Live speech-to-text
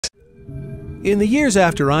In the years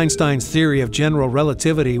after Einstein's theory of general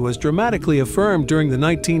relativity was dramatically affirmed during the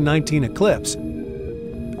 1919 eclipse,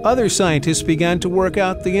 other scientists began to work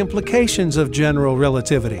out the implications of general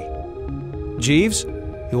relativity. Jeeves,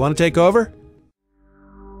 you want to take over?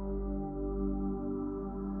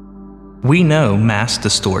 We know mass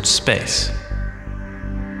distorts space.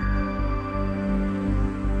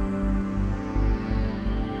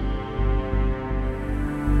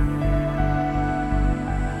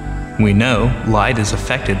 We know light is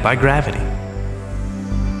affected by gravity.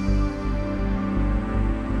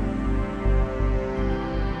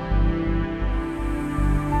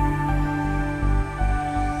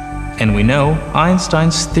 And we know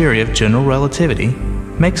Einstein's theory of general relativity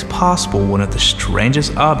makes possible one of the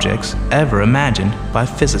strangest objects ever imagined by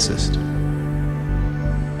physicists.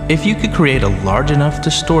 If you could create a large enough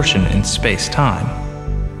distortion in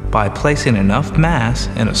space-time, by placing enough mass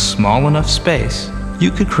in a small enough space, you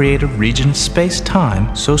could create a region of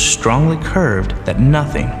space-time so strongly curved that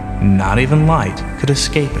nothing, not even light, could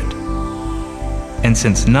escape it. And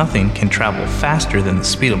since nothing can travel faster than the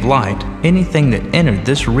speed of light, anything that entered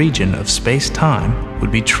this region of space-time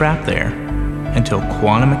would be trapped there until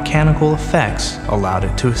quantum mechanical effects allowed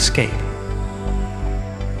it to escape.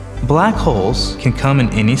 Black holes can come in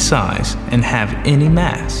any size and have any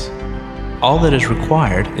mass. All that is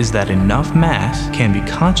required is that enough mass can be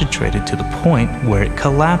concentrated to the point where it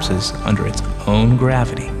collapses under its own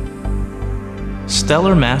gravity.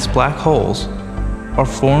 Stellar mass black holes are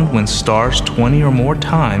formed when stars 20 or more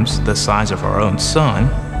times the size of our own sun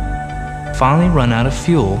finally run out of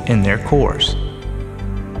fuel in their cores.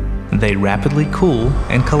 They rapidly cool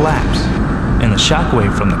and collapse, and the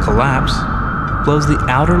shockwave from the collapse blows the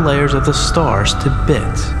outer layers of the stars to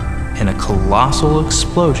bits in a colossal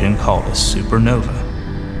explosion called a supernova.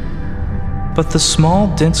 But the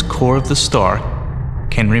small, dense core of the star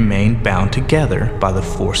can remain bound together by the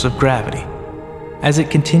force of gravity. As it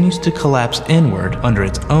continues to collapse inward under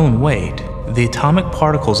its own weight, the atomic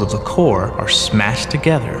particles of the core are smashed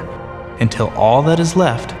together until all that is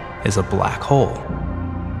left is a black hole.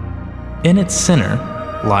 In its center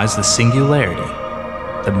lies the singularity,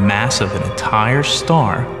 the mass of an entire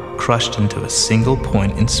star crushed into a single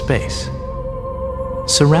point in space.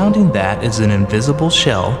 Surrounding that is an invisible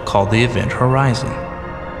shell called the event horizon.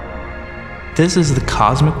 This is the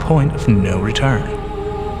cosmic point of no return.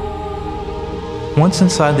 Once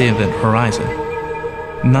inside the event horizon,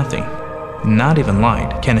 nothing, not even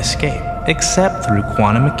light, can escape except through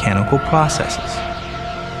quantum mechanical processes.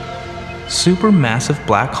 Supermassive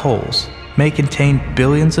black holes may contain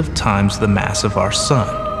billions of times the mass of our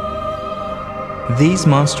sun. These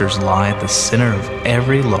monsters lie at the center of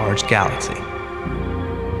every large galaxy.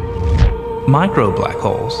 Micro black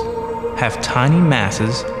holes have tiny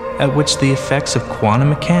masses at which the effects of quantum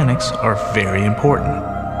mechanics are very important.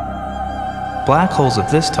 Black holes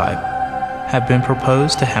of this type have been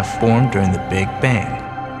proposed to have formed during the Big Bang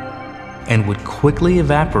and would quickly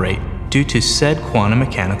evaporate due to said quantum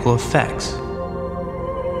mechanical effects.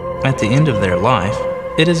 At the end of their life,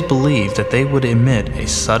 it is believed that they would emit a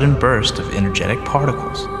sudden burst of energetic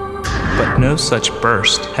particles, but no such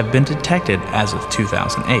bursts have been detected as of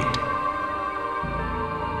 2008.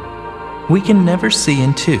 We can never see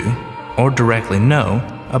into or directly know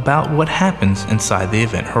about what happens inside the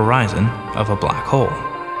event horizon of a black hole.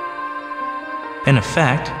 In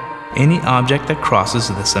effect, any object that crosses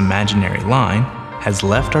this imaginary line has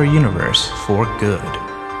left our universe for good.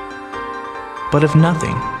 But if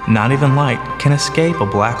nothing, not even light, can escape a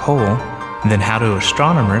black hole, then how do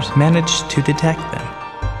astronomers manage to detect them?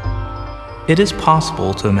 It is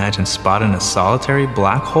possible to imagine spotting a solitary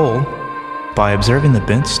black hole by observing the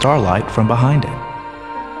bent starlight from behind it.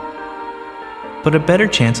 But a better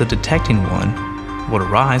chance of detecting one would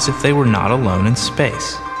arise if they were not alone in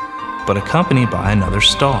space, but accompanied by another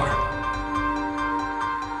star.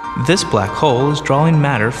 This black hole is drawing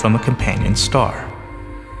matter from a companion star,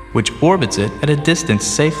 which orbits it at a distance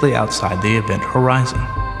safely outside the event horizon.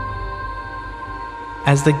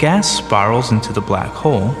 As the gas spirals into the black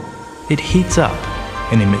hole, it heats up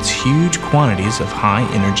and emits huge quantities of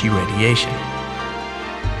high-energy radiation.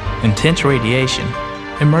 Intense radiation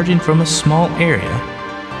emerging from a small area,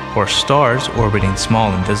 or stars orbiting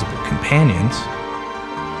small invisible companions,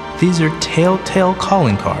 these are telltale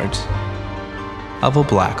calling cards of a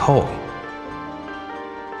black hole.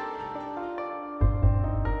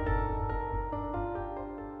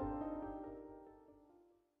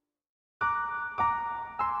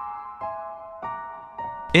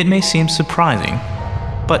 It may seem surprising,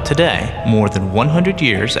 but today, more than 100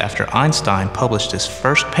 years after Einstein published his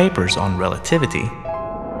first papers on relativity,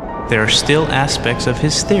 there are still aspects of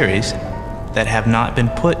his theories that have not been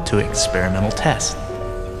put to experimental test.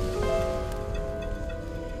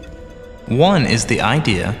 One is the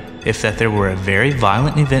idea if that there were a very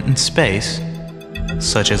violent event in space,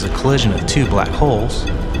 such as a collision of two black holes,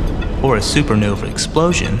 or a supernova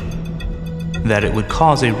explosion, that it would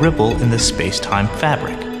cause a ripple in the space-time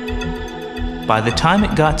fabric. By the time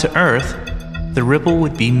it got to Earth, the ripple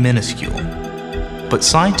would be minuscule. But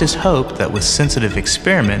scientists hope that with sensitive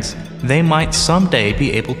experiments, they might someday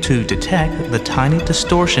be able to detect the tiny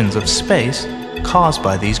distortions of space caused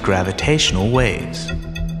by these gravitational waves.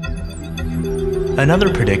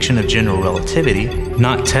 Another prediction of general relativity,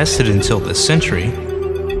 not tested until this century,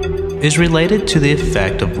 is related to the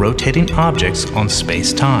effect of rotating objects on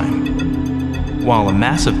space-time. While a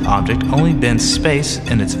massive object only bends space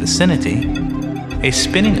in its vicinity, a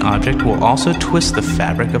spinning object will also twist the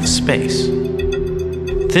fabric of space.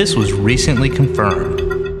 This was recently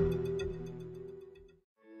confirmed.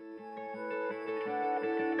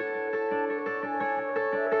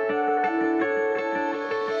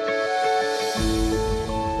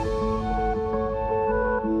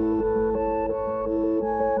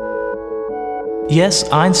 Yes,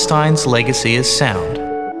 Einstein's legacy is sound,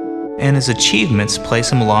 and his achievements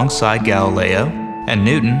place him alongside Galileo and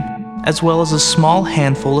Newton, as well as a small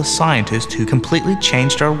handful of scientists who completely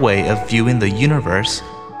changed our way of viewing the universe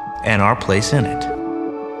and our place in it.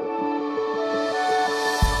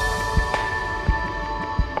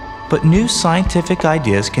 But new scientific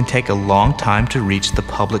ideas can take a long time to reach the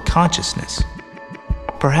public consciousness.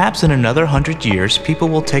 Perhaps in another 100 years, people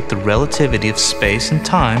will take the relativity of space and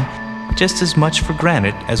time just as much for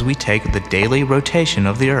granted as we take the daily rotation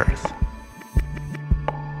of the Earth.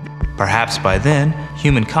 Perhaps by then,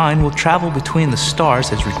 humankind will travel between the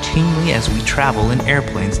stars as routinely as we travel in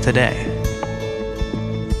airplanes today.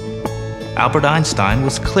 Albert Einstein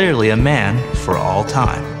was clearly a man for all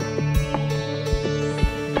time.